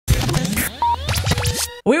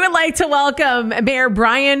We would like to welcome Mayor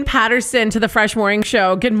Bryan Paterson to the Fresh Morning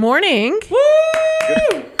Show. Good morning.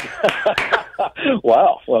 Woo!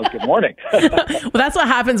 Wow. Well, good morning. Well, that's what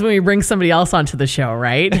happens when we bring somebody else onto the show,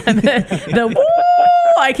 right? the woo!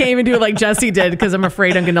 I can't even do it like Jesse did because I'm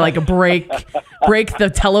afraid I'm going to like break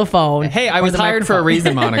the telephone. Hey, I was hired for a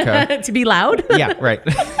reason, Monica. To be loud? Yeah, right.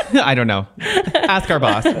 I don't know. Ask our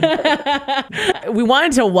boss. We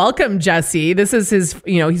wanted to welcome Jesse. This is his,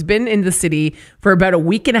 he's been in the city for about a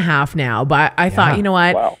week and a half now, but I thought, you know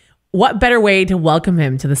what? Wow. What better way to welcome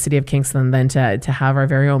him to the City of Kingston than to have our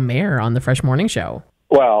very own mayor on the Fresh Morning Show?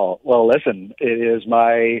 Well, listen, it is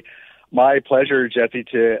my pleasure, Jesse,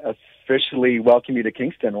 to officially welcome you to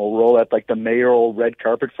Kingston. We'll roll out like the mayoral red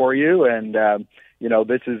carpet for you. And,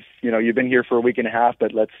 this is, you've been here for a week and a half,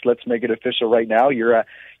 but let's make it official right now.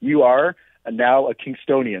 You are now a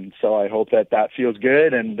Kingstonian. So I hope that feels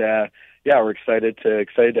good. And, we're excited to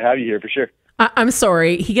have you here for sure. I'm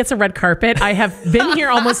sorry. He gets a red carpet. I have been here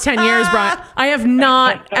almost 10 years, Bryan. I have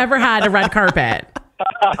not ever had a red carpet.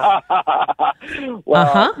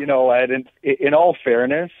 Well, in all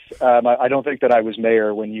fairness, I don't think that I was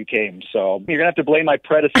mayor when you came. So you're going to have to blame my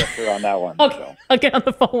predecessor on that one. Okay. So. I'll get on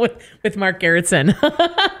the phone with Mark Gerritsen.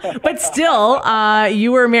 But still,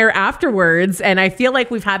 you were mayor afterwards, and I feel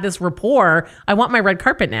like we've had this rapport. I want my red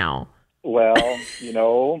carpet now. Well,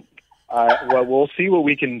 we'll see what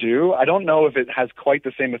we can do. I don't know if it has quite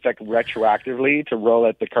the same effect retroactively to roll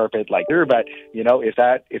out the carpet like here, but if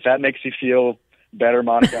that makes you feel better,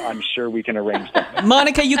 Monica, I'm sure we can arrange that.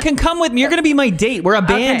 Monica, you can come with me. You're going to be my date. We're a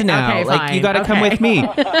band now. Okay, like you got to fine. come with me.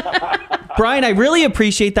 Bryan, I really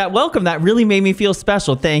appreciate that welcome. That really made me feel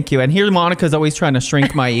special. Thank you. And here Monica's always trying to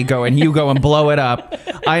shrink my ego and you go and blow it up.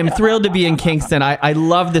 I am thrilled to be in Kingston. I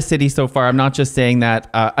love the city so far. I'm not just saying that.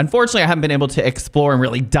 Unfortunately, I haven't been able to explore and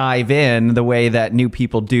really dive in the way that new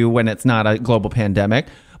people do when it's not a global pandemic.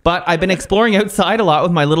 But I've been exploring outside a lot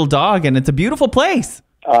with my little dog, and it's a beautiful place.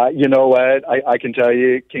 You know what? I can tell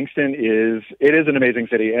you, Kingston is an amazing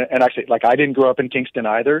city. And actually, I didn't grow up in Kingston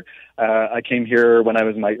either. I came here when I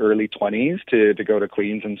was in my early 20s to go to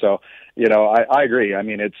Queens. And so, I agree. I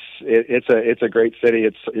mean, it's a great city.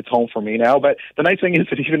 It's home for me now. But the nice thing is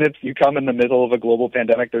that even if you come in the middle of a global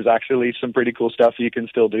pandemic, there's actually some pretty cool stuff you can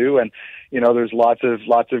still do. And, there's lots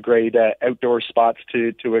of great outdoor spots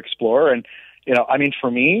to explore. And,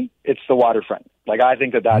 for me, it's the waterfront. I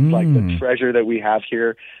think that's like the treasure that we have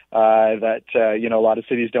here that a lot of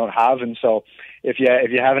cities don't have. And so if you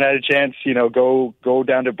haven't had a chance, go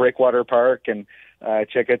down to Breakwater Park and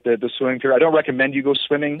check out the swimming pier. I don't recommend you go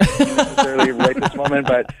swimming necessarily right this moment,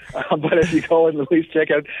 but if you go and at least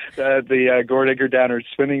check out the Gordigger Downer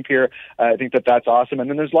swimming pier, I think that's awesome. And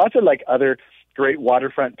then there's lots of other great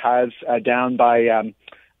waterfront paths down by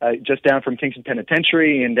just down from Kingston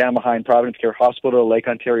Penitentiary and down behind Providence Care Hospital, Lake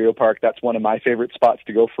Ontario Park. That's one of my favorite spots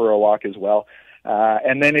to go for a walk as well.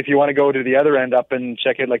 And then if you want to go to the other end up and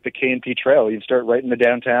check out the K&P Trail, you can start right in the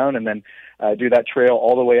downtown and then do that trail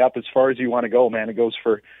all the way up as far as you want to go, man. It goes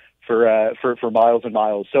for miles and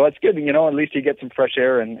miles. So it's good, at least you get some fresh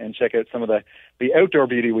air and check out some of the outdoor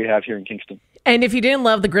beauty we have here in Kingston. And if you didn't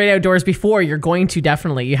love the great outdoors before, you're going to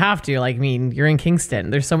definitely. You have to. You're in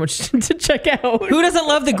Kingston. There's so much to check out. Who doesn't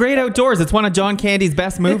love the great outdoors? It's one of John Candy's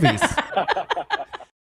best movies.